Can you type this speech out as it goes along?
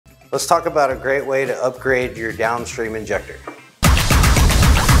Let's talk about a great way to upgrade your Downstream injector.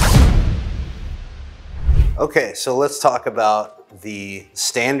 Okay, so let's talk about the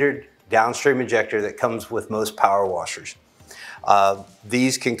standard Downstream injector that comes with most power washers.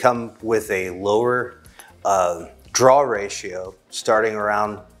 These can come with a lower draw ratio, starting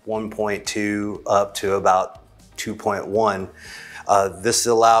around 1.2 up to about 2.1. This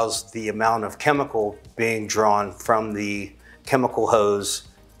allows the amount of chemical being drawn from the chemical hose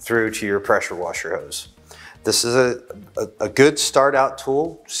through to your pressure washer hose. This is a good start out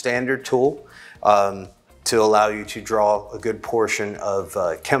tool, standard tool, to allow you to draw a good portion of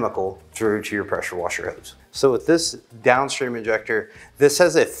chemical through to your pressure washer hose. So with this Downstream injector, this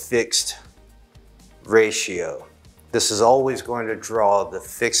has a fixed ratio. This is always going to draw the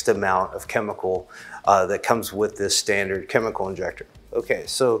fixed amount of chemical that comes with this standard chemical injector. Okay,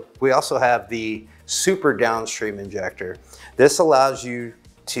 so we also have the Super Downstream injector. This allows you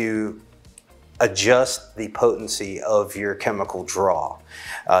to adjust the potency of your chemical draw.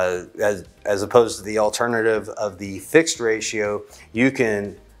 As opposed to the alternative of the fixed ratio, you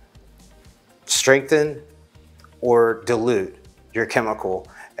can strengthen or dilute your chemical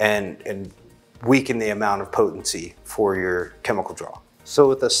and weaken the amount of potency for your chemical draw. So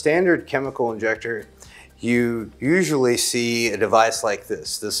with a standard chemical injector, you usually see a device like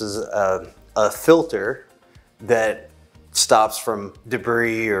this. This is a filter that stops from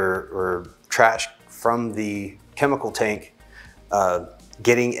debris or trash from the chemical tank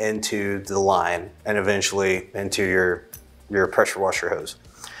getting into the line and eventually into your pressure washer hose.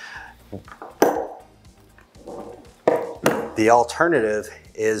 The alternative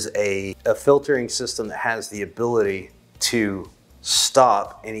is a filtering system that has the ability to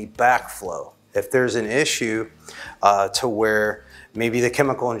stop any backflow. If there's an issue to where maybe the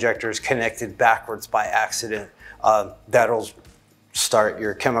chemical injector is connected backwards by accident, that'll start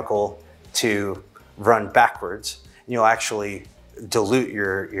your chemical to run backwards. You'll actually dilute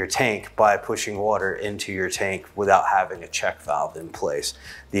your tank by pushing water into your tank without having a check valve in place.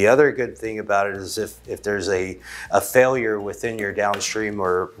 The other good thing about it is if there's a failure within your downstream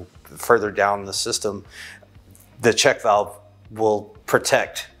or further down the system, the check valve will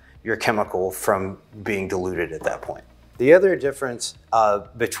protect your chemical from being diluted at that point. The other difference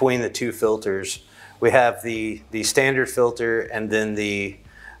between the two filters, we have the standard filter and then the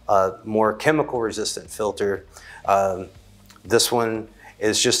more chemical resistant filter. This one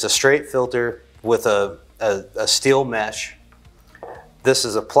is just a straight filter with a steel mesh. This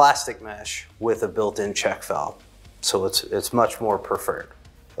is a plastic mesh with a built-in check valve. So it's much more preferred.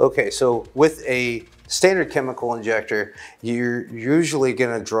 Okay, so with a standard chemical injector, you're usually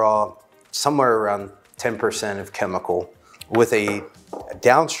gonna draw somewhere around 10% of chemical. With a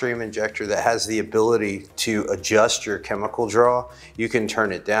Downstream injector that has the ability to adjust your chemical draw, you can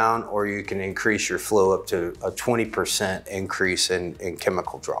turn it down or you can increase your flow up to a 20% increase in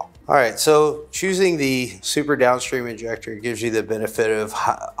chemical draw. All right, so choosing the Super Downstream injector gives you the benefit of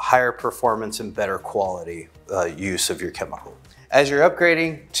higher performance and better quality use of your chemical. As you're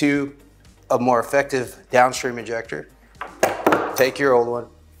upgrading to a more effective Downstream injector, take your old one,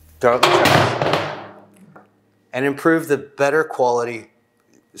 throw it in the trash, and improve the better quality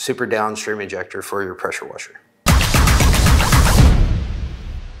Super Downstream injector for your pressure washer.